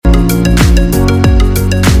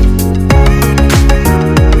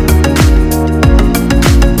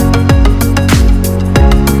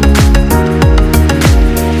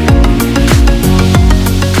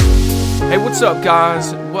What's up,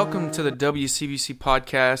 guys? Welcome to the WCBC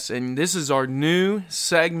podcast, and this is our new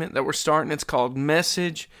segment that we're starting. It's called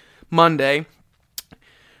Message Monday.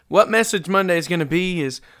 What Message Monday is going to be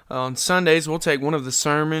is on Sundays we'll take one of the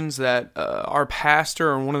sermons that our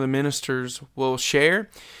pastor or one of the ministers will share,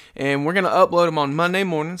 and we're going to upload them on Monday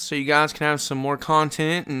mornings so you guys can have some more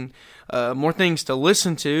content and more things to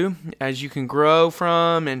listen to as you can grow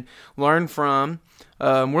from and learn from.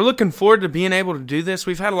 We're looking forward to being able to do this.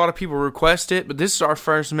 We've had a lot of people request it, but this is our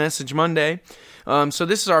first Message Monday. So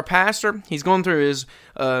this is our pastor. He's going through his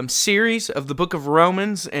series of the book of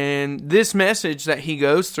Romans, and this message that he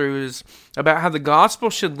goes through is about how the gospel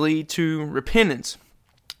should lead to repentance.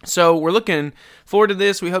 So we're looking forward to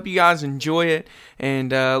this. We hope you guys enjoy it,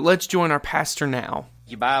 and let's join our pastor now.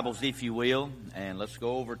 Your Bibles, if you will, and let's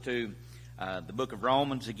go over to the book of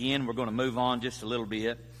Romans again. We're going to move on just a little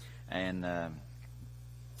bit, and I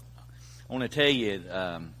want to tell you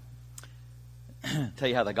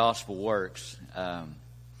how the gospel works.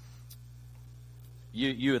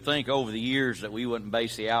 You would think over the years that we wouldn't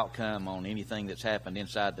base the outcome on anything that's happened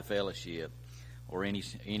inside the fellowship, or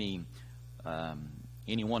any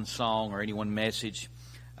one song or any one message.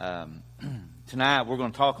 Tonight we're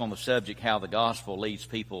going to talk on the subject how the gospel leads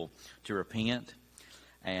people to repent.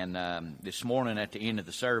 And this morning at the end of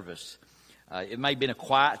the service, it may have been a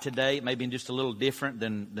quiet today. It may have been just a little different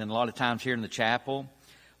than a lot of times here in the chapel.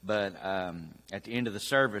 But at the end of the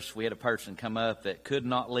service, we had a person come up that could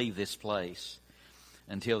not leave this place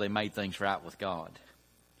until they made things right with God.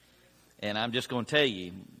 And I'm just going to tell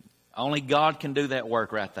you, only God can do that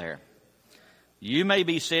work right there. You may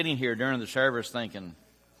be sitting here during the service thinking,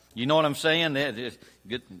 you know what I'm saying?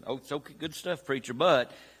 Good, it's okay, good stuff, preacher.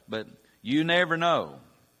 But you never know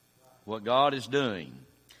what God is doing.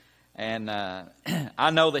 And I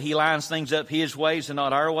know that He lines things up His ways and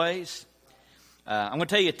not our ways. I'm going to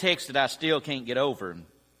tell you a text that I still can't get over.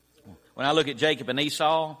 When I look at Jacob and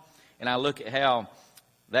Esau, and I look at how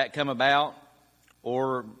that come about,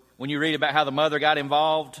 or when you read about how the mother got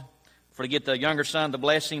involved to get the younger son the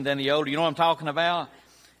blessing than the older, you know what I'm talking about?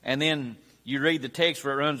 And then you read the text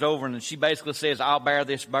where it runs over, and she basically says, I'll bear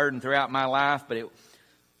this burden throughout my life, but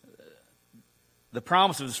the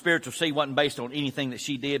promise of the spiritual seed wasn't based on anything that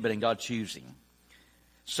she did, but in God choosing.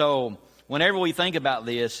 So whenever we think about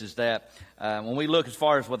this, is that when we look as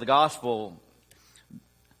far as what the gospel,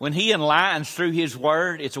 when He enlightens through His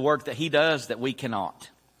word, it's a work that He does that we cannot.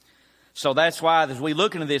 So that's why as we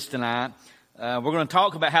look into this tonight, we're going to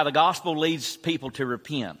talk about how the gospel leads people to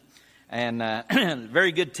repent. And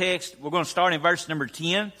very good text. We're going to start in verse number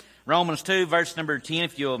 10. Romans 2, verse number 10.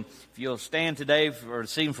 If you'll stand today or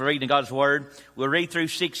this evening for reading God's word, we'll read through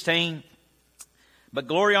 16. But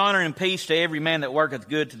glory, honor, and peace to every man that worketh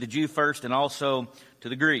good, to the Jew first, and also to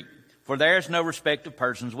the Greek. For there is no respect of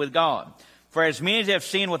persons with God. For as many as have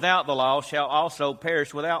sinned without the law shall also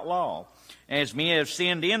perish without law. And as many as have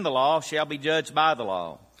sinned in the law shall be judged by the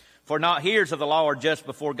law. For not hearers of the law are just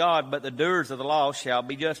before God, but the doers of the law shall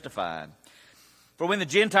be justified. For when the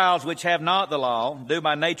Gentiles which have not the law do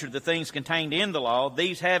by nature the things contained in the law,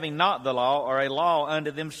 these having not the law are a law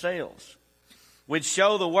unto themselves, which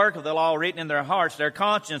show the work of the law written in their hearts, their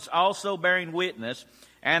conscience also bearing witness,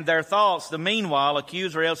 and their thoughts the meanwhile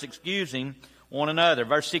accuse or else excusing one another.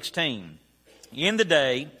 Verse 16, in the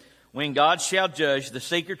day when God shall judge the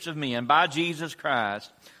secrets of men by Jesus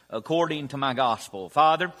Christ, according to my gospel.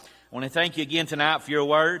 Father, I want to thank you again tonight for your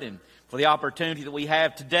word and for the opportunity that we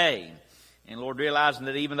have today. And Lord, realizing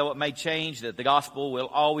that even though it may change, that the gospel will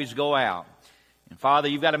always go out. And Father,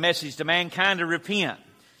 you've got a message to mankind to repent.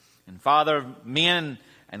 And Father, men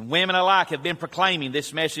and women alike have been proclaiming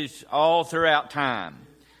this message all throughout time.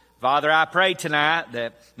 Father, I pray tonight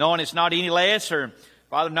that knowing it's not any less, or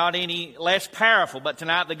Father, not any less powerful, but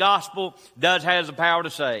tonight the gospel does have the power to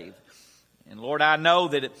save. And Lord, I know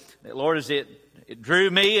that Lord, as it drew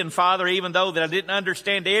me, and Father, even though that I didn't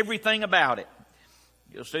understand everything about it,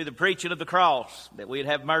 you'll see the preaching of the cross, that we'd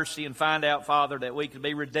have mercy and find out, Father, that we could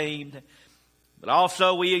be redeemed. But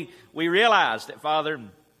also we realize that, Father,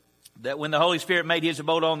 that when the Holy Spirit made His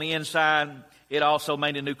abode on the inside, it also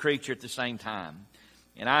made a new creature at the same time.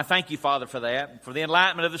 And I thank you, Father, for that, for the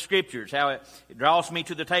enlightenment of the Scriptures, how it draws me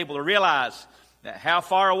to the table to realize that how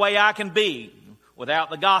far away I can be without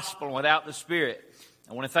the gospel and without the Spirit.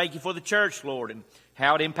 I want to thank you for the church, Lord, and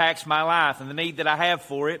how it impacts my life and the need that I have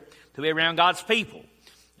for it to be around God's people.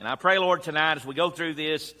 And I pray, Lord, tonight as we go through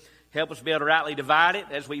this, help us be able to rightly divide it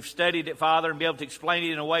as we've studied it, Father, and be able to explain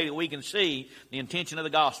it in a way that we can see the intention of the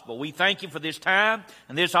gospel. We thank you for this time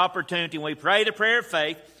and this opportunity, and we pray the prayer of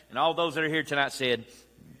faith. And all those that are here tonight said,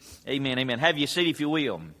 amen, amen. Have your seat if you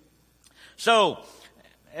will. So,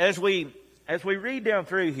 as we as we read down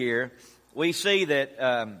through here, we see that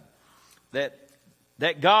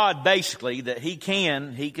that God basically, that He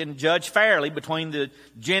can judge fairly between the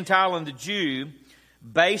Gentile and the Jew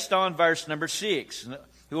based on verse number 6.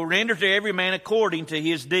 He will render to every man according to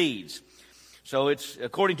his deeds. So it's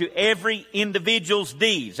according to every individual's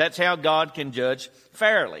deeds. That's how God can judge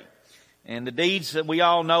fairly. And the deeds that we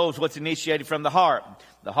all know is what's initiated from the heart.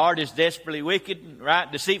 The heart is desperately wicked,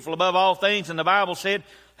 right? Deceitful above all things. And the Bible said,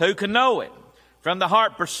 who can know it? From the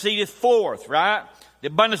heart proceedeth forth, right? The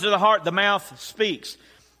abundance of the heart, the mouth speaks.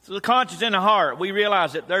 So the conscience in the heart, we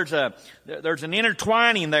realize that there's an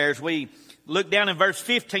intertwining there as we look down in verse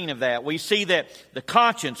 15 of that. We see that the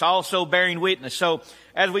conscience also bearing witness. So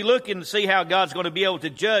as we look and see how God's going to be able to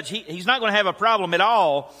judge, He's not going to have a problem at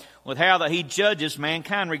all with how that He judges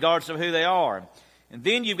mankind regardless of who they are. And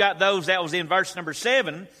then you've got those, that was in verse number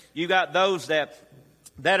 7, you've got those that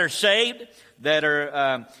are saved, that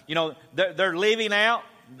are, they're living out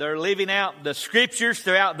the Scriptures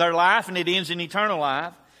throughout their life, and it ends in eternal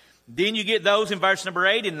life. Then you get those in verse number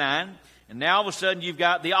 8 and 9. And now all of a sudden you've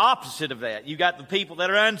got the opposite of that. You've got the people that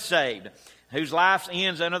are unsaved, whose life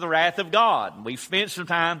ends under the wrath of God. We've spent some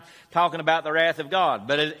time talking about the wrath of God.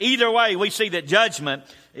 But either way, we see that judgment,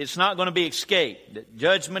 it's not going to be escaped. That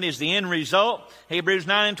judgment is the end result. Hebrews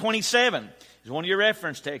 9:27 is one of your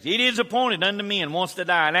reference texts. It is appointed unto men once to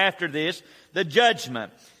die, and after this, the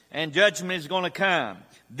judgment. And judgment is going to come.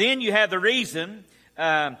 Then you have the reason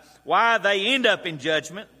why they end up in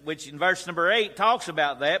judgment, which in verse number 8 talks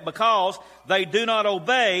about that, because they do not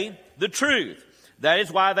obey the truth. That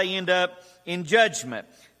is why they end up in judgment.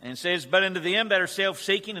 And it says, but unto them that are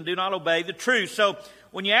self-seeking and do not obey the truth. So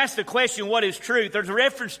when you ask the question, what is truth? There's a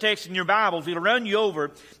reference text in your Bibles. It'll run you over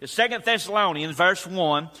to 2 Thessalonians verse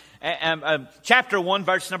 1, chapter 1,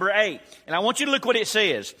 verse number 8. And I want you to look what it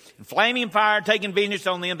says. In flaming fire, taking vengeance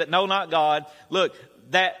on them that know not God. Look,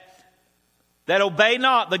 that obey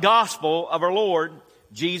not the gospel of our Lord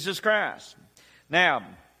Jesus Christ. Now,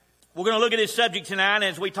 we're going to look at this subject tonight, and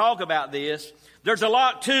as we talk about this, there's a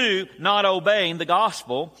lot to not obeying the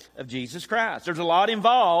gospel of Jesus Christ. There's a lot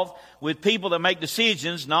involved with people that make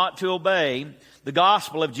decisions not to obey the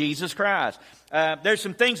gospel of Jesus Christ. There's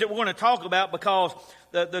some things that we're going to talk about, because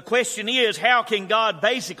the question is, how can God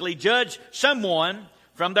basically judge someone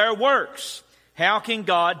from their works? How can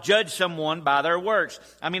God judge someone by their works?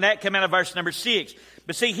 I mean, that came out of verse number 6.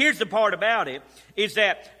 But see, here's the part about it, is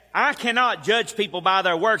that I cannot judge people by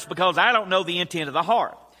their works because I don't know the intent of the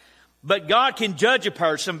heart. But God can judge a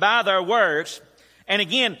person by their works. And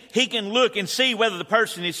again, He can look and see whether the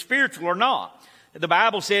person is spiritual or not. The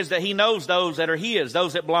Bible says that He knows those that are His,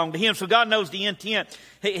 those that belong to Him. So God knows the intent.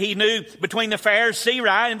 He knew between the Pharisee,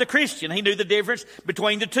 right, and the Christian. He knew the difference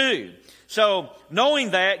between the two. So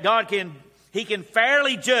knowing that, He can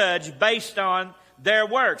fairly judge based on their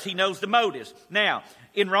works. He knows the motives. Now,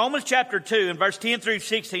 in Romans chapter 2 and verse 10 through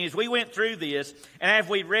 16, as we went through this, and as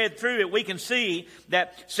we read through it, we can see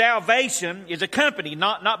that salvation is accompanied,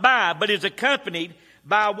 not by, but is accompanied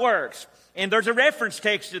by works. And there's a reference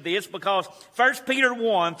text to this, because 1 Peter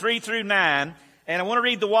 1, 3 through 9, and I want to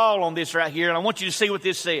read the wall on this right here, and I want you to see what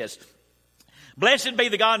this says. Blessed be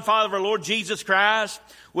the God and Father of our Lord Jesus Christ,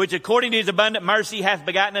 which according to His abundant mercy hath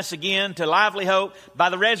begotten us again to lively hope by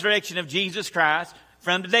the resurrection of Jesus Christ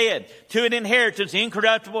from the dead, to an inheritance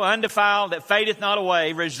incorruptible, undefiled, that fadeth not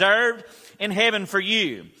away, reserved in heaven for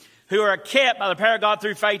you, who are kept by the power of God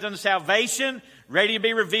through faith unto salvation, ready to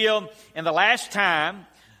be revealed in the last time,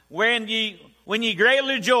 when ye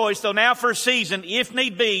greatly rejoice, though now for a season, if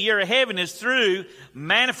need be, your heaviness through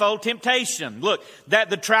manifold temptation. Look, that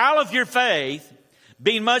the trial of your faith,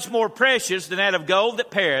 being much more precious than that of gold that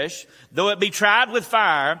perish, though it be tried with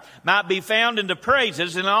fire, might be found unto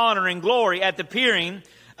praises and honor and glory at the appearing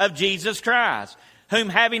of Jesus Christ, whom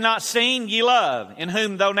having not seen ye love, in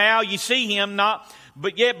whom though now ye see Him not,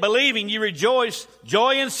 but yet believing ye rejoice,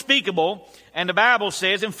 joy unspeakable, and the Bible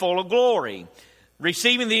says in full of glory,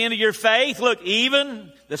 receiving the end of your faith, look,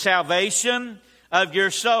 even the salvation of your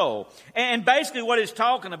soul. And basically what it's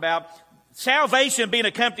talking about, salvation being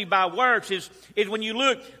accompanied by works, is when you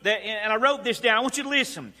look, and I wrote this down, I want you to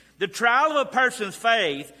listen. The trial of a person's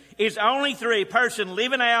faith is only through a person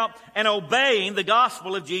living out and obeying the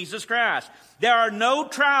gospel of Jesus Christ. There are no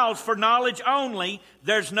trials for knowledge only.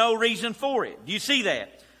 There's no reason for it. Do you see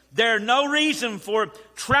that? There are no reason for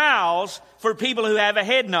trials for people who have a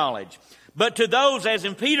head knowledge. But to those, as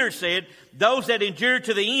in Peter said, those that endure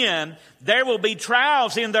to the end, there will be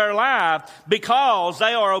trials in their life because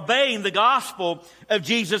they are obeying the gospel of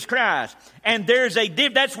Jesus Christ. And there's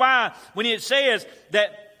that's why when it says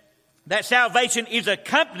that that salvation is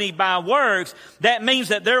accompanied by works, that means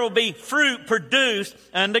that there will be fruit produced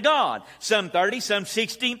unto God. Some 30, some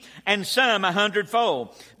 60, and some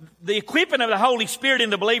 100-fold. The equipping of the Holy Spirit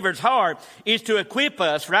in the believer's heart is to equip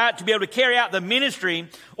us, right, to be able to carry out the ministry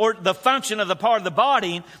or the function of the part of the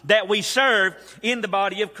body that we serve in the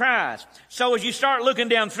body of Christ. So as you start looking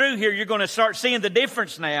down through here, you're going to start seeing the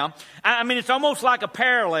difference now. I mean, it's almost like a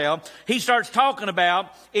parallel. He starts talking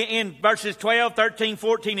about in verses 12, 13,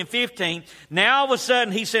 14, and 15. Now all of a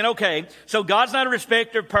sudden he's saying, okay, so God's not a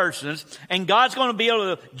respecter of persons, and God's going to be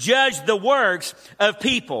able to judge the works of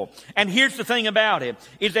people. And here's the thing about it,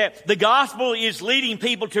 is that the gospel is leading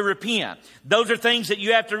people to repent. Those are things that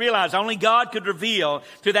you have to realize. Only God could reveal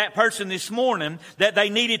to that person this morning that they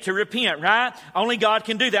needed to repent, right? Only God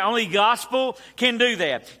can do that. Only gospel can do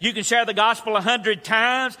that. You can share the gospel 100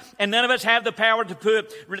 times, and none of us have the power to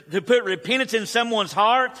put repentance in someone's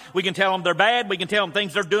heart. We can tell them they're bad. We can tell them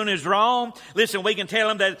things they're doing is wrong. Listen, we can tell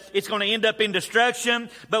them that it's going to end up in destruction.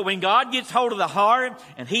 But when God gets hold of the heart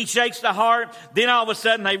and He shakes the heart, then all of a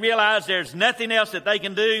sudden they realize there's nothing else that they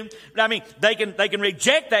can do. I mean, they can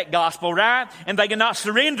reject that gospel, right? And they cannot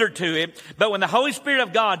surrender to it. But when the Holy Spirit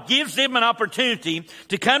of God gives them an opportunity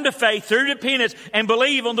to come to faith through repentance and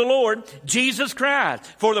believe on the Lord Jesus Christ,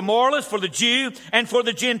 for the moralist, for the Jew, and for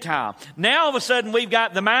the Gentile. Now all of a sudden we've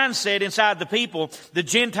got the mindset inside the people, the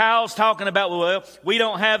Gentiles talking about, well, we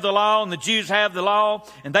don't have the law and the Jews have the law,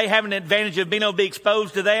 and they have an advantage of being able to be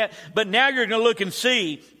exposed to that. But now you're going to look and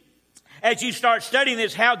see, as you start studying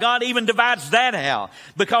this, how God even divides that out.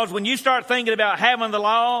 Because when you start thinking about having the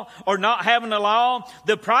law or not having the law,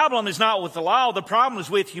 the problem is not with the law. The problem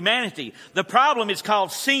is with humanity. The problem is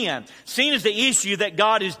called sin. Sin is the issue that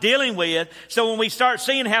God is dealing with. So when we start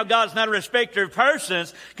seeing how God's not a respecter of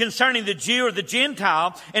persons concerning the Jew or the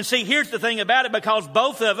Gentile, and see, here's the thing about it, because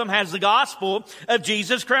both of them has the gospel of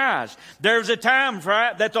Jesus Christ. There was a time,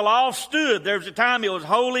 right, that the law stood. There was a time it was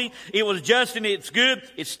holy, it was just, and it's good.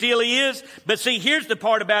 It still is. But see, here's the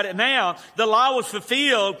part about it now. The law was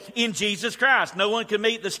fulfilled in Jesus Christ. No one can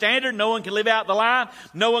meet the standard. No one can live out the life.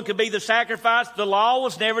 No one can be the sacrifice. The law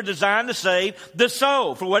was never designed to save the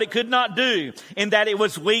soul for what it could not do, in that it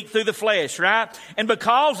was weak through the flesh, right? And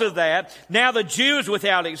because of that, now the Jew is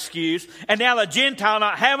without excuse, and now the Gentile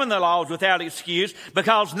not having the law is without excuse,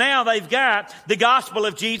 because now they've got the gospel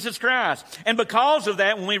of Jesus Christ. And because of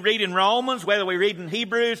that, when we read in Romans, whether we read in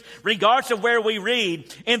Hebrews, regardless of where we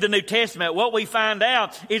read in the New Testament, what we find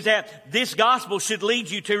out is that this gospel should lead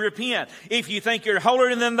you to repent. If you think you're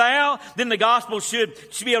holier than thou, then the gospel should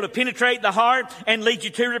be able to penetrate the heart and lead you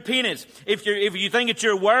to repentance. If you think it's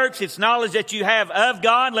your works, it's knowledge that you have of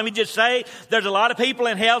God. Let me just say, there's a lot of people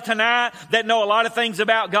in hell tonight that know a lot of things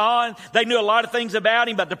about God. They knew a lot of things about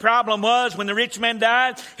Him, but the problem was when the rich man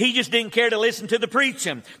died, he just didn't care to listen to the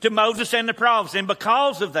preaching, to Moses and the prophets. And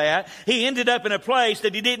because of that, he ended up in a place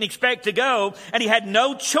that he didn't expect to go, and he had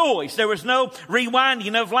no choice. There was no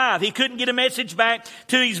rewinding of life. He couldn't get a message back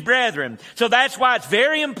to his brethren. So that's why it's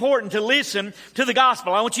very important to listen to the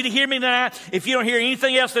gospel. I want you to hear me tonight if you don't hear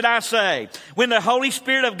anything else that I say. When the Holy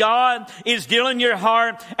Spirit of God is dealing in your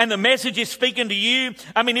heart and the message is speaking to you,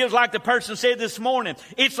 I mean, it was like the person said this morning.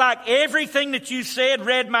 It's like everything that you said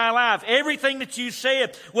read my life. Everything that you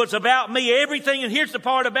said was about me. Everything, and here's the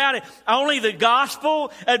part about it. Only the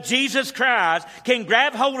gospel of Jesus Christ can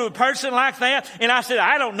grab hold of a person like that. And I said,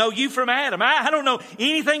 I don't know you from Adam. I don't know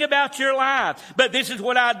anything about your life. But this is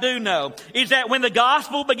what I do know, is that when the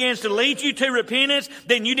gospel begins to lead you to repentance,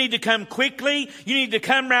 then you need to come quickly. You need to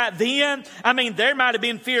come right then. I mean, there might have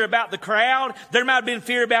been fear about the crowd. There might have been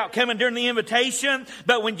fear about coming during the invitation.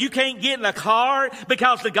 But when you can't get in the car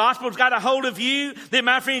because the gospel's got a hold of you, then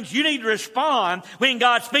my friends, you need to respond when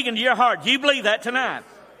God's speaking to your heart. Do you believe that tonight?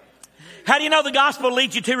 How do you know the gospel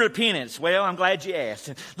leads you to repentance? Well, I'm glad you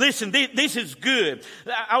asked. Listen, this is good.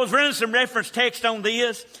 I was running some reference text on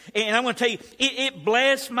this, and I'm going to tell you, it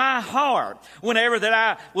blessed my heart whenever that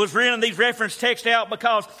I was running these reference texts out,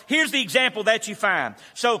 because here's the example that you find.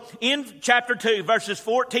 So in chapter 2, verses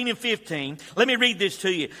 14 and 15, let me read this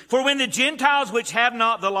to you. For when the Gentiles which have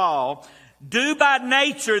not the law do by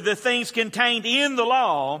nature the things contained in the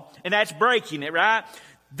law, and that's breaking it, right?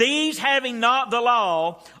 These having not the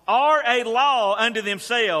law are a law unto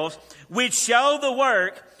themselves, which show the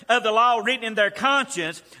work of the law written in their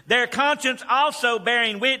conscience also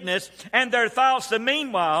bearing witness, and their thoughts the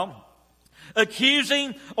meanwhile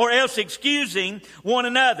accusing or else excusing one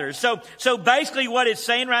another. So basically what it's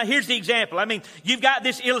saying right here's the example. I mean, you've got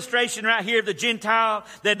this illustration right here of the Gentile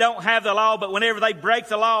that don't have the law, but whenever they break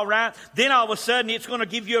the law, right, then all of a sudden it's going to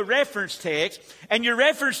give you a reference text, and your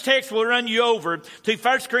reference text will run you over to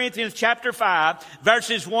 1 Corinthians chapter 5,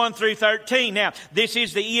 verses 1 through 13. Now, this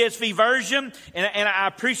is the ESV version, and I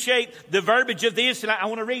appreciate the verbiage of this, and I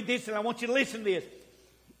want to read this, and I want you to listen to this.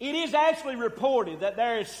 It is actually reported that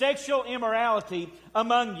there is sexual immorality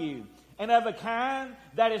among you, and of a kind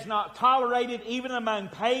that is not tolerated even among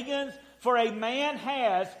pagans, for a man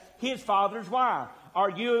has his father's wife. Are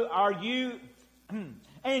you,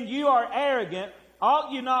 and you are arrogant,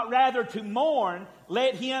 ought you not rather to mourn?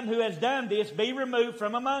 Let him who has done this be removed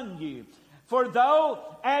from among you. For though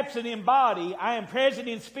absent in body, I am present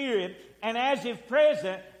in spirit, and as if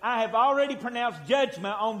present, I have already pronounced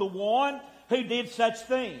judgment on the one who did such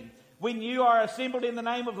thing. When you are assembled in the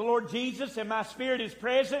name of the Lord Jesus, and my spirit is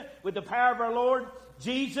present with the power of our Lord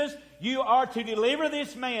Jesus, you are to deliver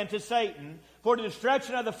this man to Satan for the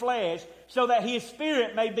destruction of the flesh, so that his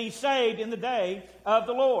spirit may be saved in the day of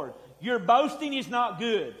the Lord. Your boasting is not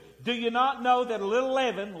good. Do you not know that a little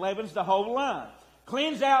leaven leavens the whole lump?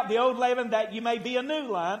 Cleanse out the old leaven, that you may be a new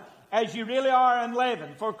lump, as you really are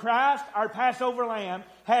unleavened. For Christ, our Passover lamb,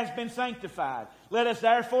 has been sanctified. Let us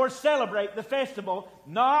therefore celebrate the festival,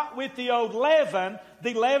 not with the old leaven,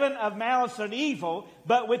 the leaven of malice and evil,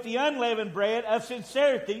 but with the unleavened bread of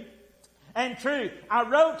sincerity and truth. I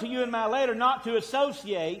wrote to you in my letter not to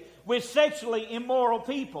associate with sexually immoral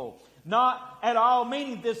people, not at all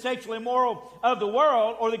meaning the sexually immoral of the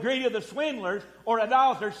world, or the greed of the swindlers, or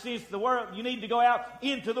idolaters, since the world, you need to go out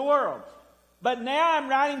into the world. But now I'm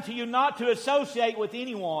writing to you not to associate with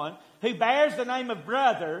anyone who bears the name of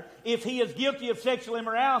brother if he is guilty of sexual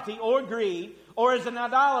immorality or greed, or is an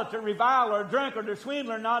idolater, reviler, drunkard, or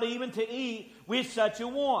swindler, not even to eat with such a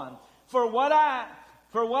one. For what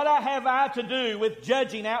have I to do with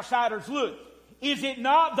judging outsiders? Look, is it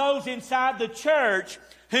not those inside the church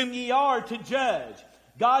whom ye are to judge?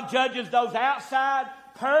 God judges those outside.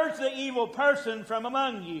 Purge the evil person from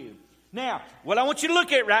among you. Now, what I want you to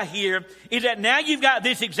look at right here is that now you've got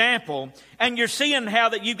this example, and you're seeing how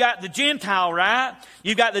that you've got the Gentile, right?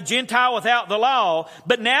 You've got the Gentile without the law,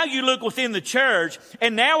 but now you look within the church,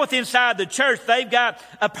 and now within inside the church, they've got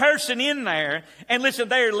a person in there, and listen,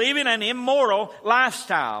 they're living an immoral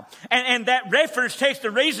lifestyle. And that reference text,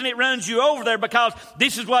 the reason it runs you over there, because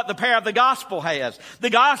this is what the power of the gospel has. The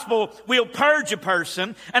gospel will purge a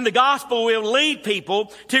person, and the gospel will lead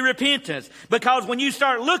people to repentance. Because when you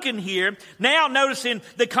start looking here, now noticing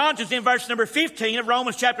the conscience in verse number 15 of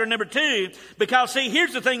Romans chapter number 2, because see,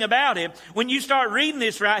 here's the thing about it. When you start reading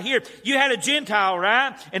this right here, you had a Gentile,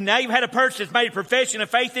 right? And now you've had a person that's made a profession of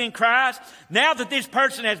faith in Christ. Now that this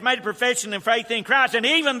person has made a profession of faith in Christ, and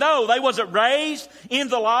even though they wasn't raised in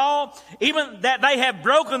the law, even that they have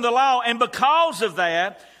broken the law, and because of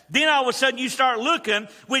that, then all of a sudden you start looking,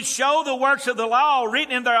 which show the works of the law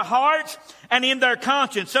written in their hearts and in their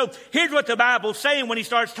conscience. So here's what the Bible's saying when he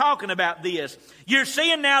starts talking about this. You're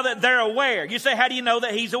seeing now that they're aware. You say, how do you know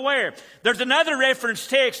that he's aware? There's another reference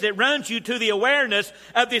text that runs you to the awareness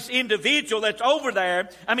of this individual that's over there.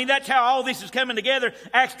 I mean, that's how all this is coming together.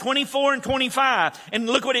 Acts 24 and 25. And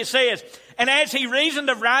look what it says. And as he reasoned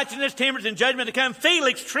of righteousness, temperance, and judgment to come,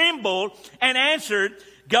 Felix trembled and answered,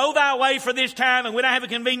 Go thy way for this time, and when I have a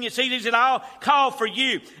convenient season, I'll call for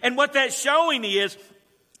you. And what that's showing is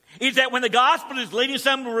that when the gospel is leading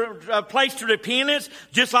some place to repentance,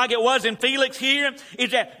 just like it was in Felix here,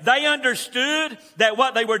 is that they understood that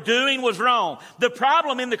what they were doing was wrong. The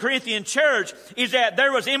problem in the Corinthian church is that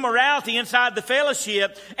there was immorality inside the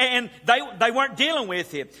fellowship, and they weren't dealing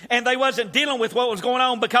with it. And they wasn't dealing with what was going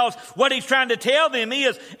on, because what he's trying to tell them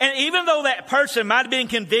is, and even though that person might have been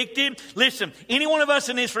convicted, listen, any one of us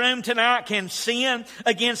in this room tonight can sin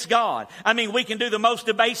against God. I mean, we can do the most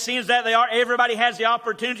debased sins that they are. Everybody has the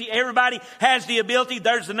opportunity. Everybody has the ability.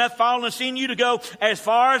 There's enough fallenness in you to go as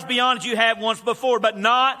far as beyond as you have once before, but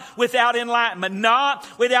not without enlightenment, not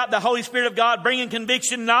without the Holy Spirit of God bringing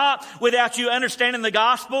conviction, not without you understanding the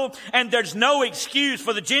gospel. And there's no excuse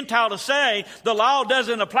for the Gentile to say, the law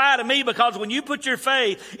doesn't apply to me, because when you put your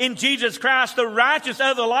faith in Jesus Christ, the righteousness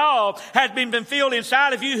of the law has been fulfilled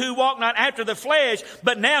inside of you, who walk not after the flesh,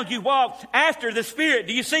 but now you walk after the Spirit.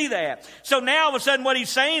 Do you see that? So now all of a sudden what he's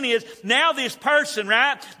saying is, now this person,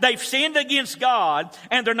 right, they've sinned against God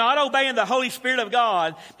and they're not obeying the Holy Spirit of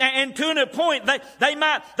God. And to a point, they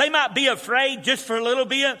might be afraid just for a little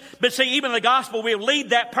bit. But see, even the gospel will lead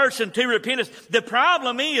that person to repentance. The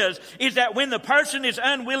problem is that when the person is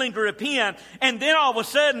unwilling to repent, and then all of a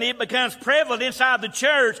sudden it becomes prevalent inside the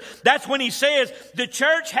church, that's when he says the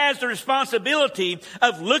church has the responsibility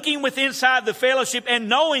of looking within inside the fellowship and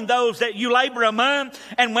knowing those that you labor among.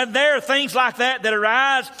 And when there are things like that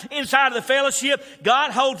arise inside of the fellowship,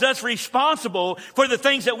 God holds us responsible for the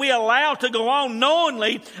things that we allow to go on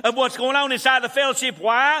knowingly of what's going on inside the fellowship.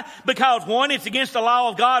 Why? Because one, it's against the law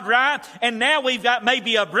of God, right? And now we've got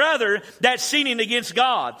maybe a brother that's sinning against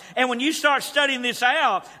God. And when you start studying this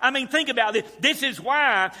out, I mean, think about this. This is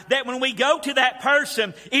why that when we go to that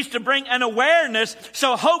person is to bring an awareness,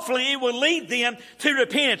 so hopefully it will lead them to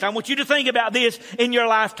repentance. I want you to think about this in your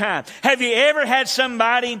lifetime. Have you ever had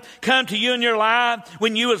somebody come to you in your life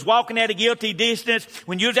when you was walking at a guilty distance,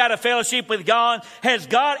 when you was out of fellowship with God? Has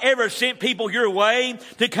God ever sent people your way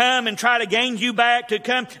to come and try to gain you back, to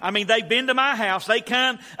come? I mean, they've been to my house. They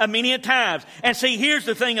come many a times. And see, here's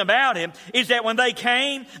the thing about it, is that when they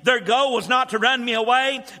came, their goal was not to run me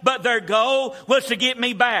away, but their goal was to get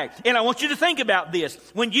me back. And I want you to think about this.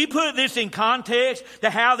 When you put this in context to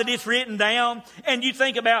how that it's written down, and you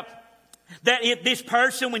think about that if this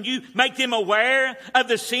person, when you make them aware of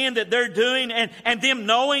the sin that they're doing and them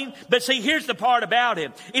knowing, but see, here's the part about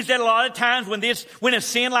it, is that a lot of times when a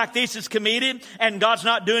sin like this is committed and God's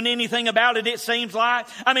not doing anything about it, it seems like,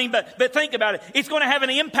 I mean, but think about it. It's going to have an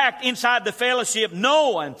impact inside the fellowship,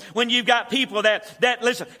 knowing when you've got people that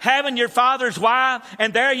listen, having your father's wife,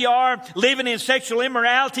 and there you are living in sexual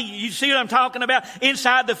immorality. You see what I'm talking about?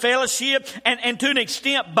 Inside the fellowship, and to an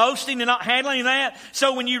extent boasting and not handling that.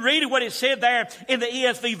 So when you read what it said there in the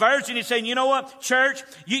ESV version, he's saying, you know what, church,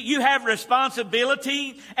 you have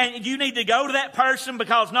responsibility, and you need to go to that person,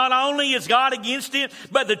 because not only is God against it,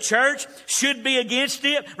 but the church should be against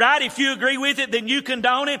it, right? If you agree with it, then you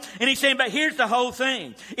condone it. And he's saying, but here's the whole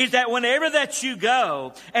thing, is that whenever that you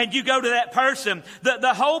go and you go to that person,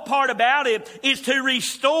 the whole part about it is to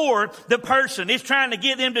restore the person. It's trying to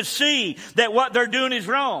get them to see that what they're doing is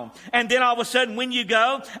wrong. And then all of a sudden when you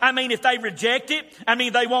go, I mean, if they reject it, I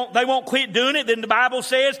mean, they won't quit doing it, then the Bible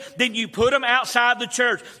says, then you put them outside the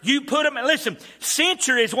church. You put them, listen,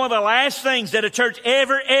 censure is one of the last things that a church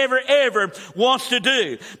ever wants to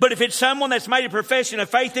do. But if it's someone that's made a profession of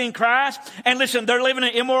faith in Christ, and listen, they're living an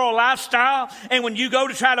immoral lifestyle, and when you go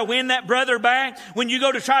to try to win that brother back, when you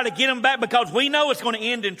go to try to get them back, because we know it's going to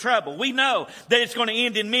end in trouble. We know that it's going to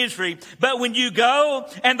end in misery. But when you go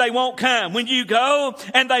and they won't come, when you go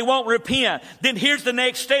and they won't repent, then here's the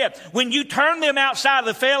next step. When you turn them outside of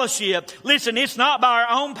the fellowship, listen, it's not by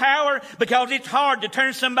our own power, because it's hard to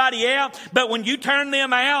turn somebody out. But when you turn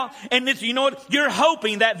them out, and this, you know what, you're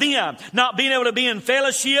hoping that them not being able to be in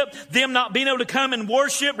fellowship, them not being able to come and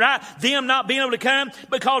worship, right? Them not being able to come,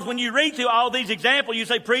 because when you read through all these examples, you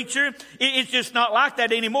say, preacher, it's just not like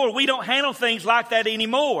that anymore. We don't handle things like that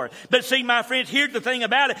anymore. But see, my friends, here's the thing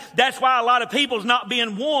about it. That's why a lot of people's not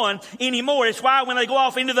being won anymore. It's why when they go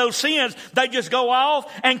off into those sins, they just go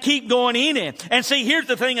off and keep going in it. And see, here's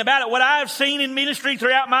the thing about it. What I've seen in ministry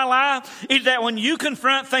throughout my life is that when you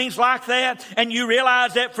confront things like that and you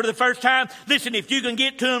realize that for the first time, listen, if you can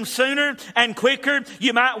get to them sooner and quicker,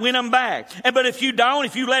 you might win them back. But if you don't,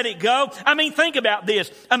 if you let it go, I mean, think about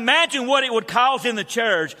this. Imagine what it would cause in the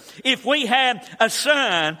church if we had a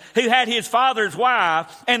son who had his father's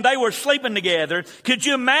wife and they were sleeping together. Could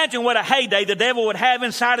you imagine what a heyday the devil would have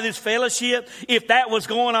inside of this fellowship if that was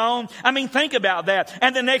going on? I mean, think about that.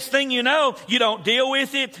 And the next thing you know, you don't deal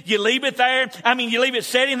with it. You leave it there. I mean, you leave it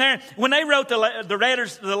sitting there. When they wrote the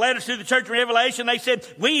letters to the church in Revelation, they said,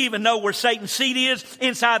 we even know where Satan's seat is,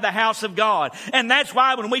 inside the house of God. And that's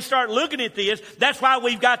why when we start looking at this, that's why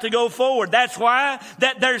we've got to go forward. That's why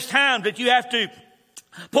that there's times that you have to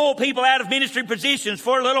pull people out of ministry positions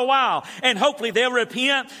for a little while, and hopefully they'll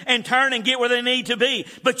repent and turn and get where they need to be.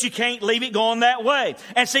 But you can't leave it going that way.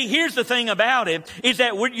 And see, here's the thing about it, is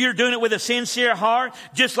that you're doing it with a sincere heart,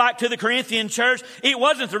 just like to the Corinthian church. It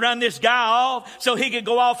wasn't to run this guy off so he could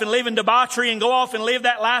go off and live in debauchery and go off and live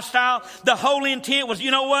that lifestyle. The whole intent was,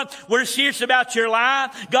 you know what? We're serious about your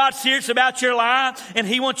life. God's serious about your life, and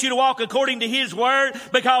He wants you to walk according to His word,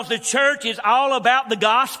 because the church is all about the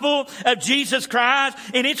gospel of Jesus Christ.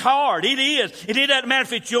 And it's hard. It is. And it doesn't matter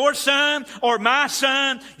if it's your son or my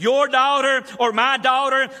son, your daughter or my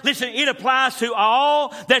daughter. Listen, it applies to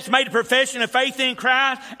all that's made a profession of faith in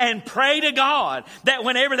Christ. And pray to God that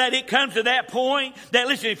whenever that it comes to that point, that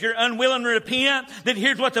listen, if you're unwilling to repent, then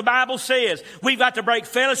here's what the Bible says. We've got to break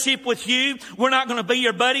fellowship with you. We're not going to be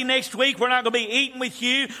your buddy next week. We're not going to be eating with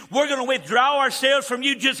you. We're going to withdraw ourselves from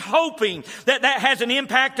you, just hoping that that has an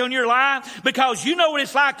impact on your life, because you know what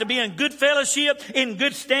it's like to be in good fellowship, in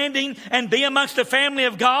good standing, and be amongst the family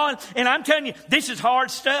of God. And I'm telling you, this is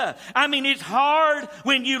hard stuff. I mean, it's hard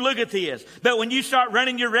when you look at this, but when you start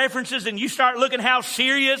running your references and you start looking how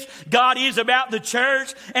serious God is about the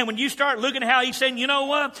church, and when you start looking how He's saying, you know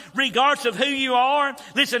what, regardless of who you are,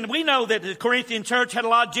 listen, we know that the Corinthian church had a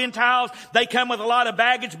lot of Gentiles. They come with a lot of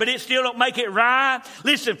baggage, but it still don't make it right.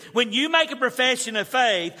 Listen, when you make a profession of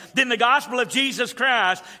faith, then the gospel of Jesus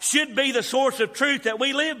Christ should be the source of truth that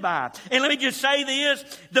we live by. And let me just say this,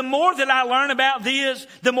 the more that I learn about this,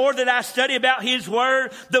 the more that I study about His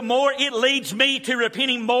Word, the more it leads me to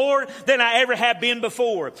repenting more than I ever have been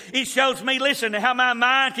before. It shows me, listen, how my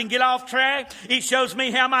mind can get off track. It shows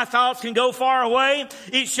me how my thoughts can go far away.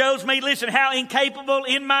 It shows me, listen, how incapable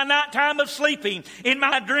in my nighttime of sleeping, in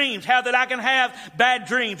my dreams, how that I can have bad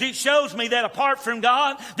dreams. It shows me that apart from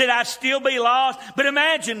God, that I still be lost. But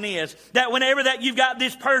imagine this, that whenever that you've got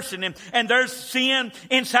this person and there's sin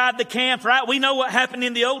inside the camp, right? We know what happened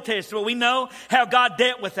in the Old Testament. We know how God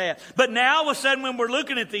dealt with that. But now all of a sudden when we're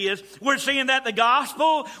looking at this, we're seeing that the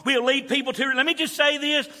gospel will lead people to, let me just say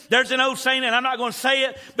this, there's an old saying, and I'm not going to say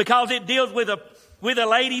it because it deals with a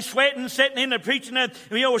lady sweating, sitting in the preaching of,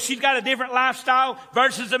 she's got a different lifestyle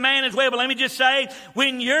versus a man as well. But let me just say,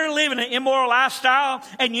 when you're living an immoral lifestyle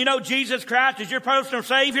and you know Jesus Christ is your personal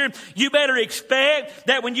Savior, you better expect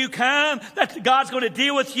that when you come, that God's going to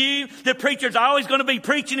deal with you. The preacher's always going to be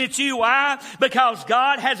preaching at you. Why? Because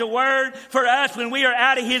God has a word for us when we are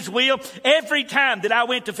out of His will. Every time that I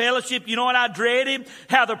went to fellowship, you know what I dreaded?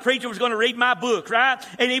 How the preacher was going to read my book, right?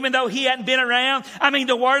 And even though he hadn't been around, I mean,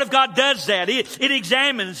 the Word of God does that. It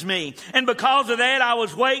examines me. And because of that, I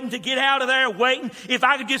was waiting to get out of there, waiting. If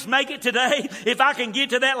I could just make it today, if I can get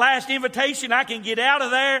to that last invitation, I can get out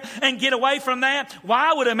of there and get away from that.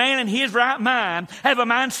 Why would a man in his right mind have a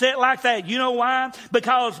mindset like that? You know why?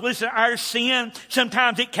 Because, listen, our sin,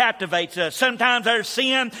 sometimes it captivates us. Sometimes our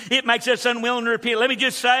sin, it makes us unwilling to repent. Let me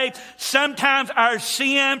just say, sometimes our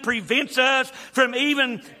sin prevents us from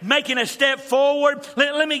even making a step forward.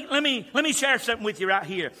 Let me share something with you right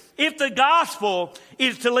here. If the gospel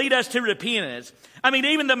is to lead us to repentance, I mean,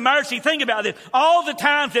 even the mercy, think about this. All the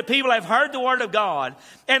times that people have heard the Word of God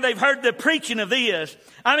and they've heard the preaching of this,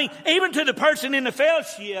 I mean, even to the person in the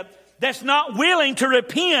fellowship that's not willing to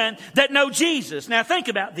repent that know Jesus. Now think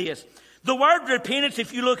about this. The word repentance,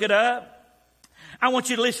 if you look it up, I want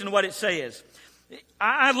you to listen to what it says.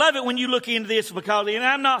 I love it when you look into this because, and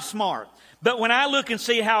I'm not smart, but when I look and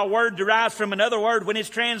see how a word derives from another word when it's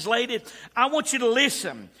translated, I want you to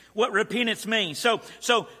listen what repentance means. So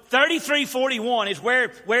 3341 is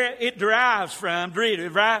where it derives from,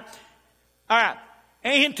 right? All right.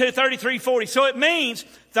 Into 3340. So it means,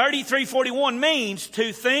 3341 means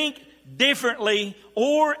to think differently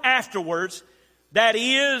or afterwards, that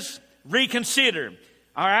is, reconsider.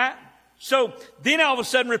 All right? So then all of a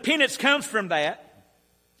sudden repentance comes from that.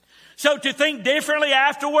 So to think differently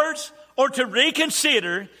afterwards or to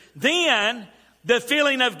reconsider, then the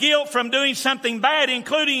feeling of guilt from doing something bad,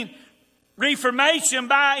 including reformation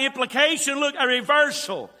by implication, look, a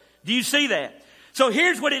reversal. Do you see that? So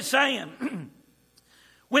here's what it's saying.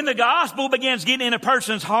 When the gospel begins getting in a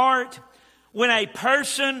person's heart, when a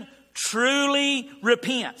person truly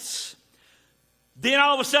repents, then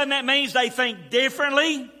all of a sudden that means they think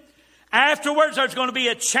differently. Afterwards, there's going to be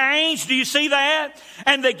a change. Do you see that?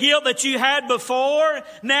 And the guilt that you had before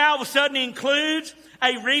now all of a sudden includes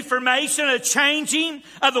a reformation, a changing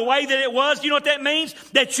of the way that it was. You know what that means?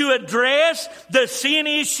 That you address the sin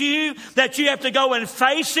issue, that you have to go and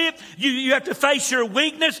face it. You have to face your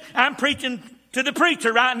weakness. I'm preaching to the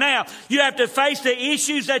preacher right now. You have to face the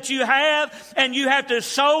issues that you have, and you have to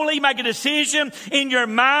solely make a decision in your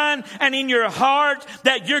mind and in your heart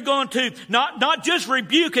that you're going to not just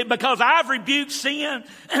rebuke it, because I've rebuked sin,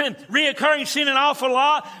 reoccurring sin an awful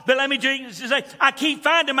lot, but let me just say, I keep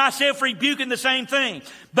finding myself rebuking the same thing.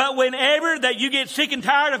 But whenever that you get sick and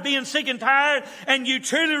tired of being sick and tired and you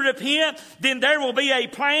truly repent, then there will be a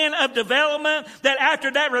plan of development that after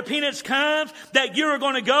that repentance comes, that you are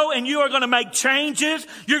going to go and you are going to make changes.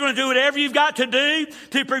 You're going to do whatever you've got to do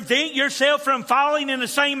to prevent yourself from falling in the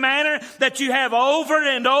same manner that you have over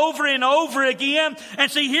and over and over again.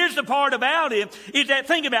 And see, here's the part about it, is that,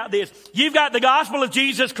 think about this. You've got the gospel of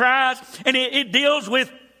Jesus Christ, and it deals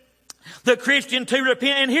with the Christian to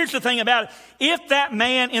repent. And here's the thing about it. If that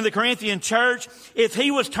man in the Corinthian church, if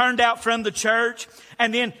he was turned out from the church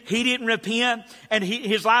and then he didn't repent and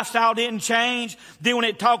his lifestyle didn't change, then when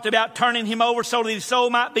it talked about turning him over so that his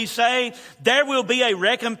soul might be saved, there will be a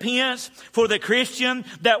recompense for the Christian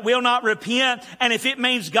that will not repent. And if it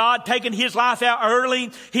means God taking his life out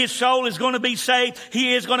early, his soul is going to be saved.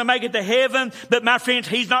 He is going to make it to heaven. But my friends,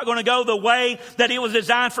 he's not going to go the way that it was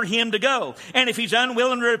designed for him to go. And if he's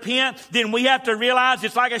unwilling to repent, then we have to realize,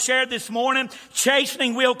 it's like I shared this morning,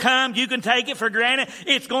 chastening will come. You can take it for granted.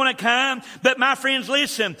 It's going to come. But my friends,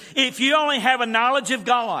 listen, if you only have a knowledge of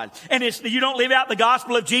God and you don't live out the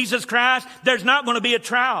gospel of Jesus Christ, there's not going to be a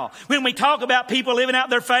trial. When we talk about people living out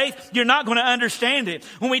their faith, you're not going to understand it.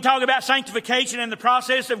 When we talk about sanctification and the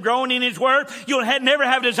process of growing in His Word, you'll never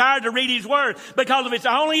have desire to read His Word, because if it's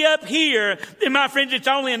only up here, then my friends, it's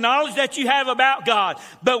only a knowledge that you have about God.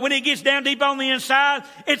 But when it gets down deep on the inside,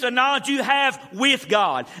 it's a knowledge you have with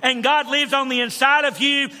God. And God lives on the inside of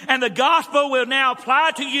you, and the gospel will now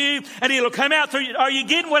apply to you, and it'll come out through you. Are you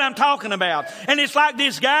getting what I'm talking about? And it's like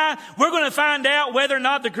this guy, we're going to find out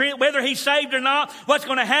whether he's saved or not. What's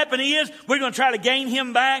going to happen is we're going to try to gain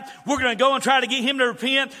him back. We're going to go and try to get him to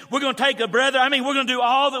repent. We're going to take a brother. We're going to do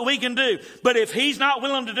all that we can do. But if he's not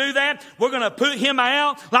willing to do that, we're going to put him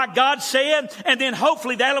out like God said, and then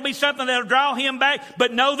hopefully that'll be something that'll draw him back.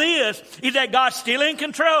 But know this, is that God's still in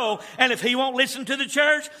control, and if he won't listen to the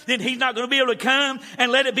church, then he's not going to be able to come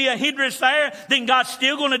and let it be a hindrance there. Then God's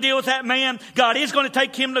still going to deal with that man. God is going to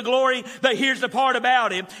take him to glory. But here's the part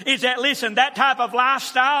about it, is that, listen, that type of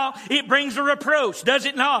lifestyle, it brings a reproach, does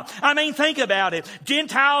it not? Think about it.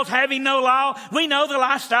 Gentiles having no law, we know the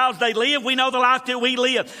lifestyles they live. We know the life that we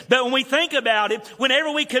live. But when we think about it,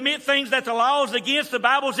 whenever we commit things that the law is against, the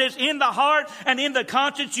Bible says in the heart and in the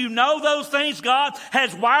conscience, you know those things. God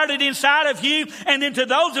has wired it inside of you. And then to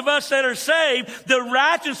those of us that are saved, the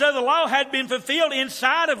righteousness of the law had been fulfilled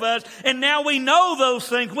inside of us. And now we know those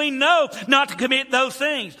things. We know not to commit those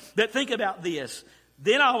things. But think about this.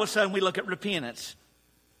 Then all of a sudden we look at repentance.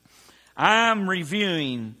 I'm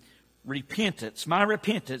reviewing repentance, my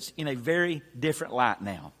repentance, in a very different light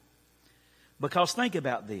now. Because think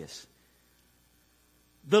about this.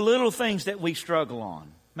 The little things that we struggle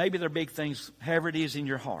on, maybe they're big things, however it is in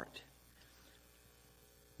your heart.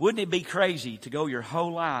 Wouldn't it be crazy to go your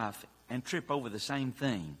whole life and trip over the same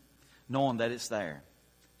thing, knowing that it's there?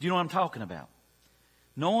 Do you know what I'm talking about?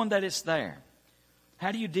 Knowing that it's there.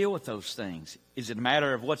 How do you deal with those things? Is it a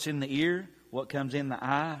matter of what's in the ear, what comes in the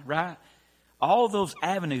eye, right? All those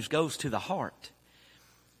avenues goes to the heart.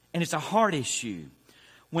 And it's a heart issue.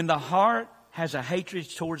 When the heart has a hatred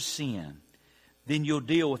towards sin, then you'll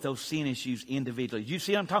deal with those sin issues individually. You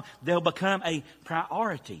see what I'm talking? They'll become a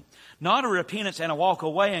priority. Not a repentance and a walk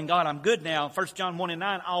away and God, I'm good now. 1 John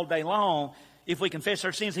 1:9 all day long. If we confess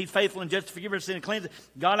our sins, He's faithful and just to forgive our sin and cleanse it.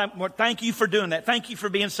 God, thank you for doing that. Thank you for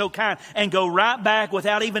being so kind. And go right back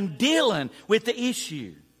without even dealing with the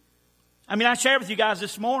issue. I shared with you guys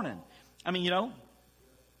this morning.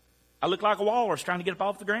 I look like a walrus trying to get up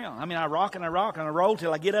off the ground. I rock and I rock and I roll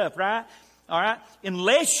till I get up, right? All right?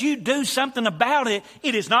 Unless you do something about it,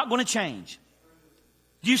 it is not going to change.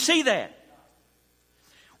 Do you see that?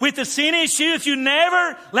 With the sin issue, if you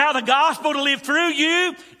never allow the gospel to live through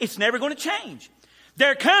you, it's never going to change.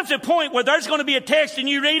 There comes a point where there's going to be a text and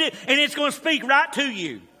you read it and it's going to speak right to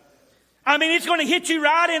you. It's going to hit you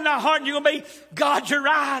right in the heart and you're going to be, God, you're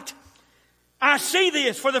right. I see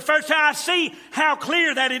this for the first time. I see how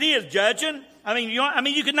clear that it is, judging.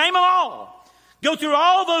 You could name them all. Go through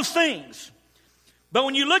all those things. But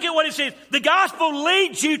when you look at what it says, the gospel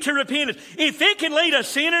leads you to repentance. If it can lead a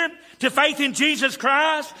sinner to faith in Jesus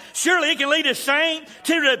Christ, surely it can lead a saint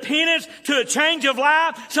to repentance, to a change of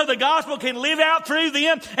life, so the gospel can live out through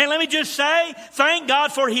them. And let me just say, thank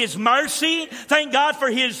God for His mercy. Thank God for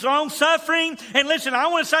His long suffering. And listen, I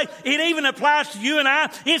want to say, it even applies to you and I.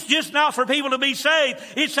 It's just not for people to be saved.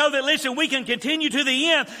 It's so that, listen, we can continue to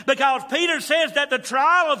the end, because Peter says that the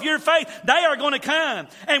trial of your faith, they are going to come.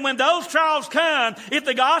 And when those trials come, if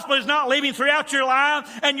the gospel is not living throughout your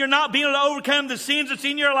life and you're not being able to overcome the sins that's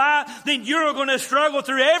in your life, then you're going to struggle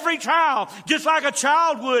through every trial just like a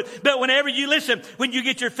child would. But whenever you listen, when you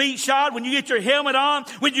get your feet shod, when you get your helmet on,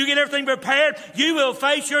 when you get everything prepared, you will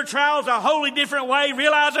face your trials a wholly different way,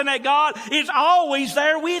 realizing that God is always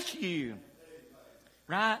there with you.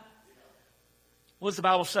 Right? What does the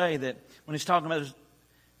Bible say that when it's talking about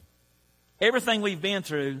Everything we've been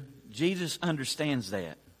through, Jesus understands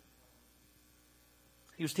that.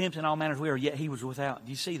 He was tempted in all manners we are, yet He was without.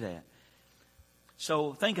 Do you see that?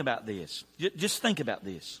 So think about this. Just think about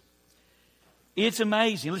this. It's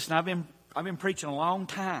amazing. Listen, I've been preaching a long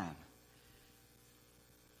time.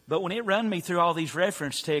 But when it run me through all these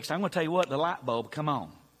reference texts, I'm going to tell you what, the light bulb come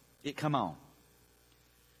on. It come on.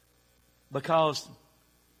 Because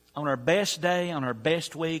on our best day, on our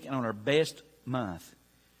best week, and on our best month,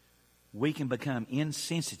 we can become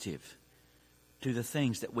insensitive to the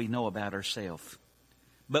things that we know about ourselves,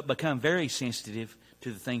 but become very sensitive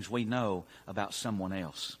to the things we know about someone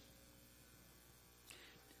else.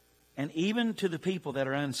 And even to the people that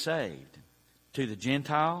are unsaved, to the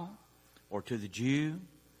Gentile or to the Jew,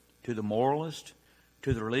 to the moralist,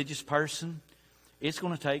 to the religious person, it's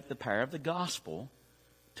going to take the power of the gospel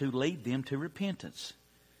to lead them to repentance.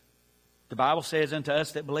 The Bible says, unto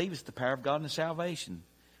us that believe, it's the power of God unto salvation.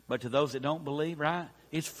 But to those that don't believe, right,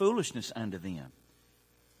 it's foolishness unto them.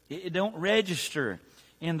 It don't register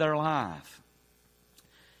in their life.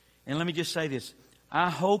 And let me just say this. I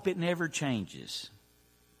hope it never changes.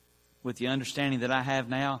 With the understanding that I have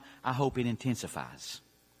now, I hope it intensifies.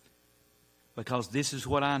 Because this is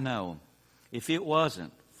what I know. If it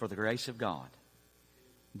wasn't for the grace of God,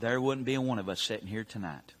 there wouldn't be one of us sitting here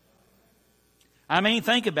tonight. I mean,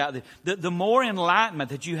 think about it. The more enlightenment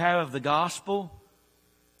that you have of the gospel,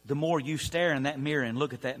 the more you stare in that mirror and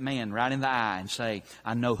look at that man right in the eye and say,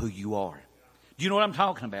 I know who you are. Do you know what I'm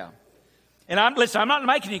talking about? And I'm not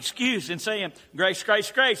making an excuse and saying, grace,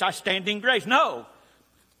 grace, grace, I stand in grace. No,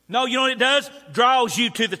 you know what it does? Draws you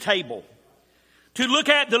to the table. To look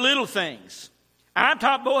at the little things. I'm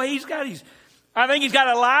talking, boy, I think he's got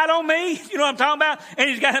a light on me. You know what I'm talking about? And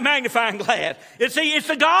he's got a magnifying glass. See, it's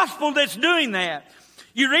the gospel that's doing that.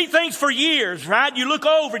 You read things for years, right? You look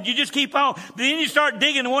over and you just keep on. But then you start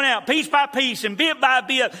digging one out piece by piece and bit by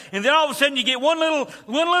bit. And then all of a sudden you get one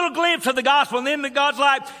little glimpse of the gospel. And then God's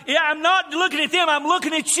like, yeah, I'm not looking at them. I'm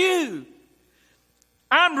looking at you.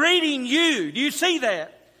 I'm reading you. Do you see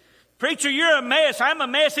that? Preacher, you're a mess. I'm a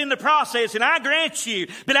mess in the process, and I grant you.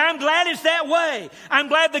 But I'm glad it's that way. I'm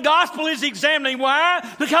glad the gospel is examining. Why?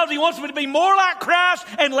 Because He wants me to be more like Christ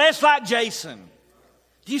and less like Jason.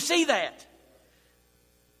 Do you see that?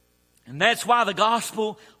 And that's why the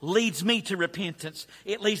gospel leads me to repentance.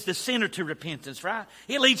 It leads the sinner to repentance, right?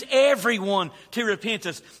 It leads everyone to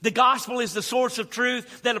repentance. The gospel is the source of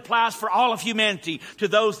truth that applies for all of humanity, to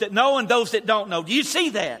those that know and those that don't know. Do you see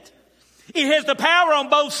that? It has the power on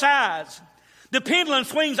both sides. The pendulum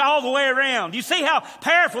swings all the way around. You see how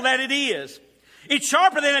powerful that it is? It's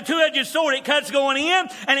sharper than a two-edged sword. It cuts going in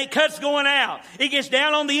and it cuts going out. It gets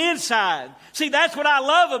down on the inside. See, that's what I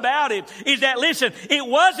love about it, is that, listen, it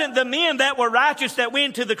wasn't the men that were righteous that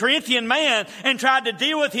went to the Corinthian man and tried to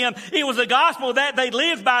deal with him. It was the gospel that they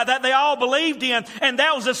lived by, that they all believed in, and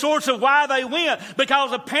that was the source of why they went.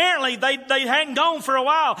 Because apparently they hadn't gone for a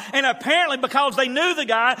while, and apparently because they knew the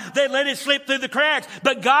guy, they let it slip through the cracks.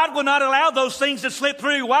 But God will not allow those things to slip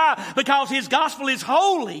through. Why? Because His gospel is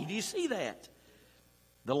holy. Do you see that?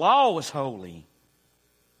 The law was holy.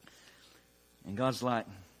 And God's like,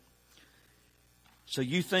 so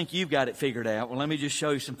you think you've got it figured out? Well, let me just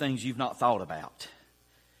show you some things you've not thought about.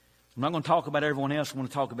 I'm not going to talk about everyone else. I'm going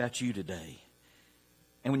to talk about you today.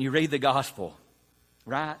 And when you read the gospel,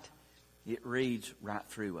 right, it reads right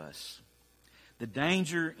through us. The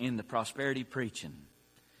danger in the prosperity preaching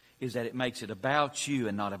is that it makes it about you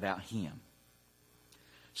and not about Him.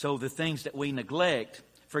 So the things that we neglect,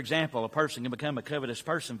 for example, a person can become a covetous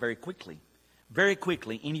person very quickly. Very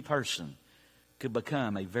quickly, any person could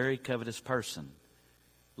become a very covetous person,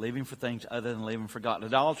 living for things other than living for God.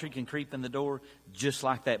 Idolatry can creep in the door just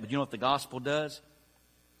like that. But you know what the gospel does?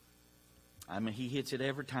 I mean, He hits it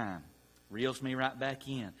every time. Reels me right back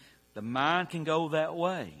in. The mind can go that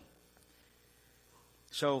way.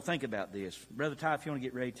 So think about this. Brother Ty, if you want to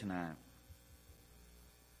get ready tonight.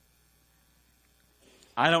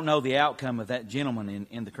 I don't know the outcome of that gentleman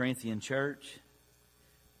in the Corinthian church.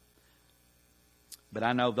 But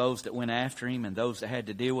I know those that went after him and those that had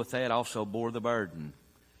to deal with that also bore the burden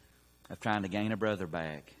of trying to gain a brother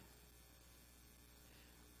back.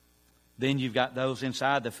 Then you've got those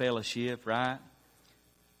inside the fellowship, right?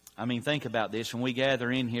 I mean, think about this. When we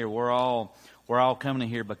gather in here, we're all coming in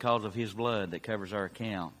here because of His blood that covers our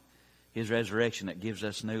account. His resurrection that gives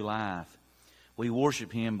us new life. We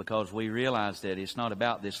worship Him because we realize that it's not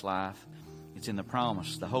about this life. It's in the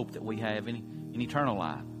promise, the hope that we have in eternal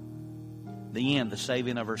life. The end, the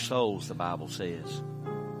saving of our souls, the Bible says.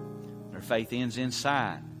 Our faith ends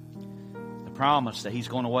inside. The promise that He's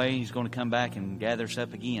going away, He's going to come back and gather us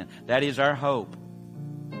up again. That is our hope.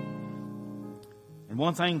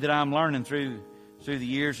 one thing that I'm learning through the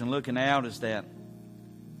years and looking out is that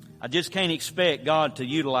I just can't expect God to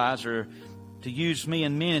utilize or to use me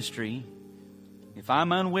in ministry if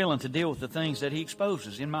I'm unwilling to deal with the things that He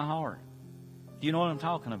exposes in my heart. Do you know what I'm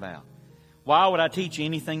talking about? Why would I teach you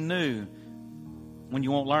anything new when you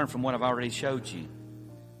won't learn from what I've already showed you?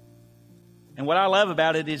 And what I love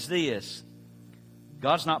about it is this.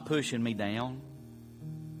 God's not pushing me down.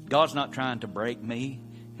 God's not trying to break me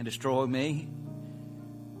and destroy me.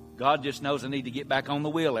 God just knows I need to get back on the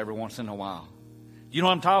wheel every once in a while. Do you know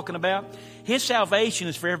what I'm talking about? His salvation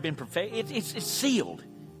has forever been perfect. It's sealed.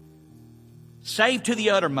 Saved to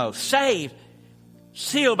the uttermost. Saved.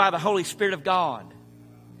 Sealed by the Holy Spirit of God.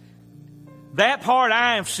 That part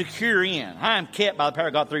I am secure in. I am kept by the power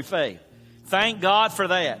of God through faith. Thank God for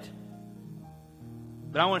that.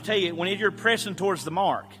 But I want to tell you, when you're pressing towards the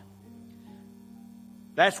mark,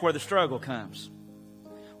 that's where the struggle comes.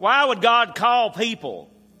 Why would God call people?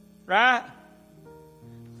 Right?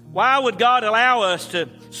 Why would God allow us to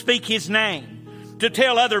speak His name, to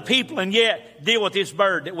tell other people and yet deal with this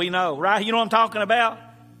bird that we know? Right? You know what I'm talking about?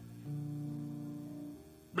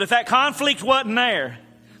 But if that conflict wasn't there,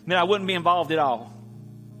 then I wouldn't be involved at all.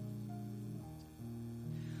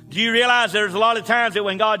 Do you realize there's a lot of times that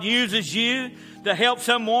when God uses you to help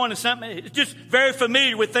someone and something, it's just very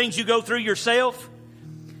familiar with things you go through yourself?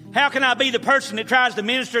 How can I be the person that tries to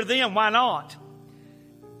minister to them? Why not?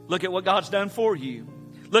 Look at what God's done for you.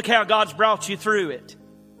 Look how God's brought you through it.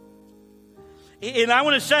 And I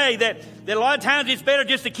want to say that a lot of times it's better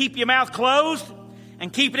just to keep your mouth closed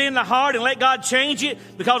and keep it in the heart and let God change it,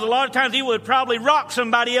 because a lot of times He would probably rock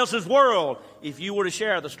somebody else's world if you were to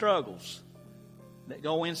share the struggles that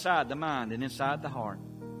go inside the mind and inside the heart.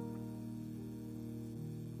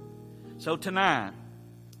 So tonight,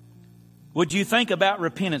 would you think about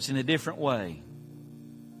repentance in a different way?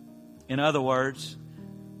 In other words,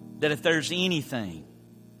 that if there's anything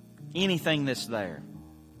that's there,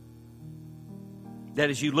 that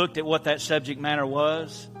as you looked at what that subject matter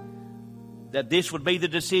was, that this would be the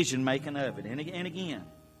decision making of it. And again,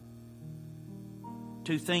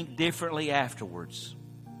 to think differently afterwards.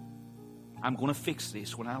 I'm going to fix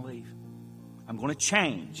this when I leave. I'm going to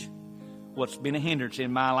change what's been a hindrance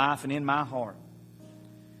in my life and in my heart.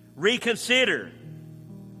 Reconsider.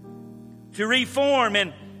 To reform,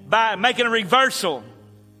 and by making a reversal.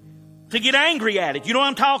 To get angry at it. You know what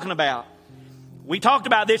I'm talking about. We talked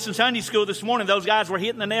about this in Sunday school this morning. Those guys were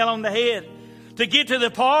hitting the nail on the head. To get to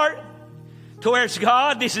the part to where it's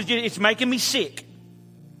God, it's making me sick.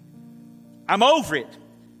 I'm over it.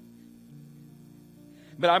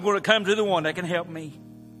 But I'm going to come to the one that can help me.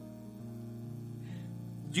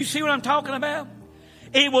 Do you see what I'm talking about?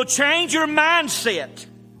 It will change your mindset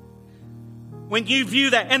when you view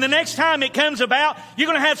that. And the next time it comes about, you're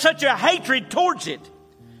going to have such a hatred towards it.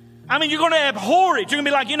 I mean, you're going to abhor it. You're going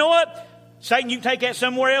to be like, you know what? Satan, you can take that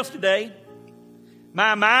somewhere else today.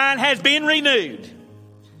 My mind has been renewed.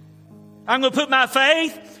 I'm going to put my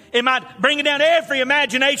faith in bringing down every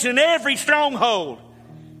imagination and every stronghold.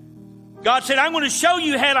 God said, I'm going to show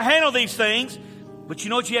you how to handle these things. But you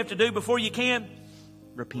know what you have to do before you can?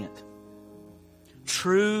 Repent.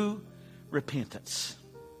 True repentance.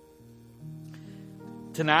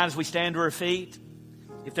 Tonight, as we stand to our feet,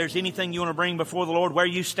 if there's anything you want to bring before the Lord where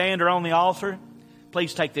you stand or on the altar,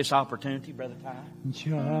 please take this opportunity, Brother Ty.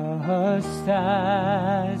 Just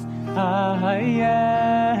as I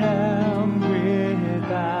am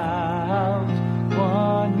without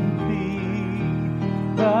one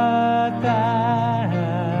plea, but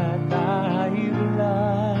that thy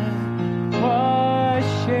blood was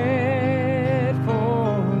shed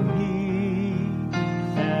for me,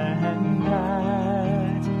 and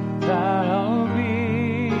that thou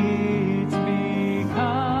bidst me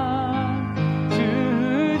come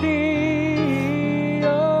to thee,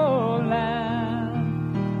 O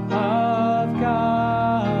Lamb of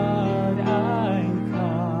God, I come.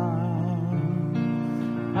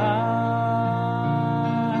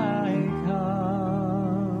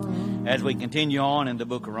 As we continue on in the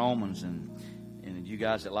book of Romans, and you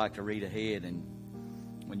guys that like to read ahead, and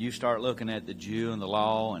when you start looking at the Jew and the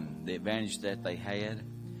law and the advantage that they had,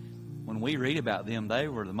 when we read about them, they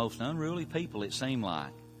were the most unruly people, it seemed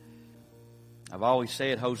like. I've always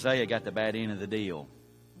said Hosea got the bad end of the deal.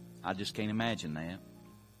 I just can't imagine that.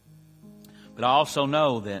 But I also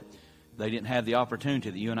know that they didn't have the opportunity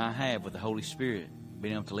that you and I have with the Holy Spirit,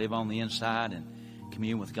 being able to live on the inside and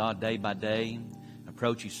commune with God day by day,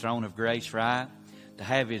 approach His throne of grace, right? To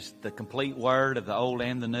have the complete Word of the Old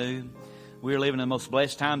and the New. We're living in the most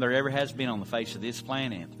blessed time there ever has been on the face of this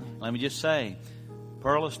planet. Let me just say,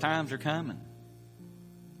 perilous times are coming.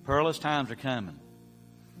 Perilous times are coming.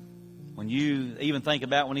 When you even think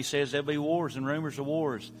about when he says there'll be wars and rumors of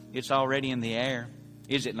wars, it's already in the air.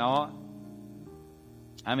 Is it not?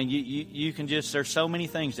 I mean, you can just, there's so many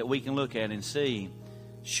things that we can look at and see.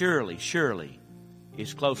 Surely,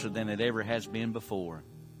 it's closer than it ever has been before.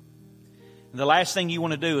 And the last thing you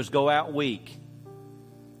want to do is go out weak.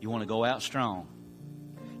 You want to go out strong.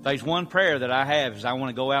 If there's one prayer that I have is I want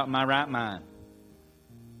to go out in my right mind.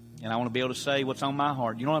 And I want to be able to say what's on my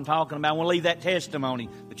heart. You know what I'm talking about? I want to leave that testimony.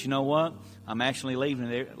 But you know what? I'm actually living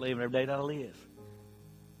every day that I live.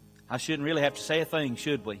 I shouldn't really have to say a thing,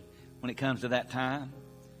 should we, when it comes to that time?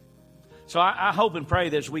 So I hope and pray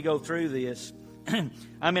that as we go through this,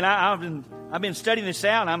 I mean, I've been studying this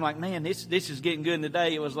out, and I'm like, man, this is getting good. And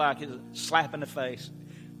today it was like a slap in the face.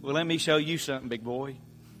 Well, let me show you something, big boy.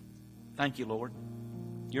 Thank you, Lord.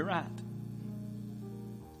 You're right.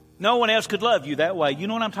 No one else could love you that way. You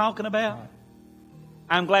know what I'm talking about?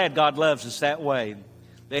 I'm glad God loves us that way.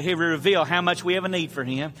 That He will reveal how much we have a need for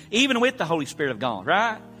Him, even with the Holy Spirit of God,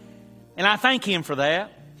 right? And I thank Him for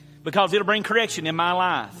that, because it'll bring correction in my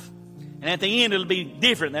life. And at the end, it'll be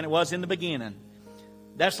different than it was in the beginning.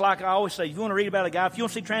 That's like I always say, if you want to read about a guy, if you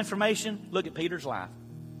want to see transformation, look at Peter's life.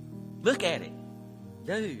 Look at it.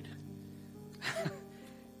 Dude.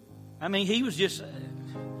 I mean, he was just,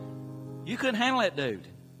 you couldn't handle that dude.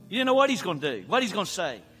 You didn't know what he's going to do, what he's going to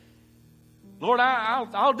say. Lord,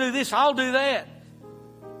 I'll do this, I'll do that.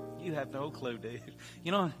 You have no clue, dude.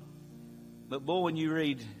 You know, but boy, when you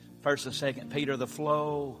read 1st and 2nd Peter, the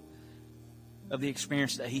flow of the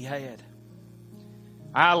experience that he had.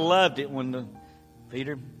 I loved it when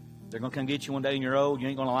Peter, they're going to come get you one day and you're old, you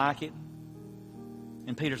ain't going to like it.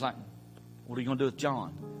 And Peter's like, what are you going to do with John?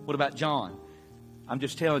 What about John? I'm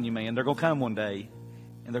just telling you, man, they're going to come one day,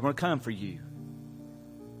 and they're going to come for you.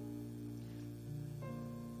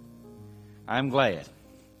 I'm glad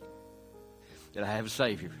that I have a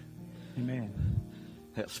Savior. Amen.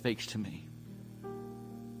 That speaks to me.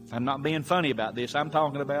 I'm not being funny about this. I'm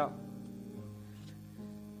talking about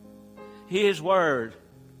His Word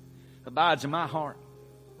abides in my heart.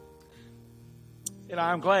 And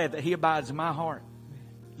I'm glad that He abides in my heart.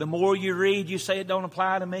 The more you read, you say it don't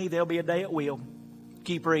apply to me, there'll be a day it will.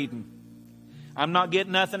 Keep reading. I'm not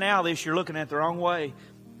getting nothing out of this. You're looking at it the wrong way.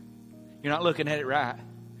 You're not looking at it right.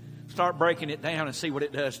 Start breaking it down and see what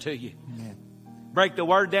it does to you. Amen. Break the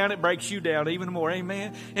Word down, it breaks you down even more.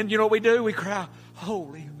 Amen. And you know what we do? We cry,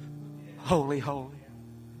 holy, holy, holy.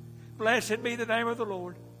 Blessed be the name of the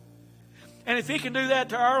Lord. And if He can do that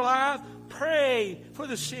to our life, pray for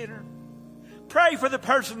the sinner. Pray for the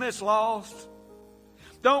person that's lost.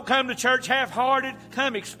 Don't come to church half-hearted.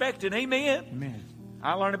 Come expecting. Amen. Amen.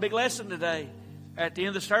 I learned a big lesson today. At the end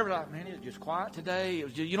of the service, like, man, it was just quiet today. It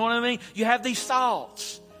was just, you know what I mean? You have these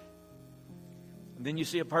thoughts. And then you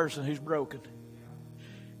see a person who's broken.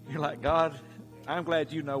 You're like, God, I'm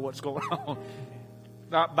glad you know what's going on.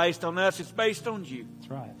 Not based on us, it's based on you.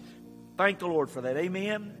 That's right. Thank the Lord for that.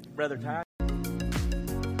 Amen. Brother Ty.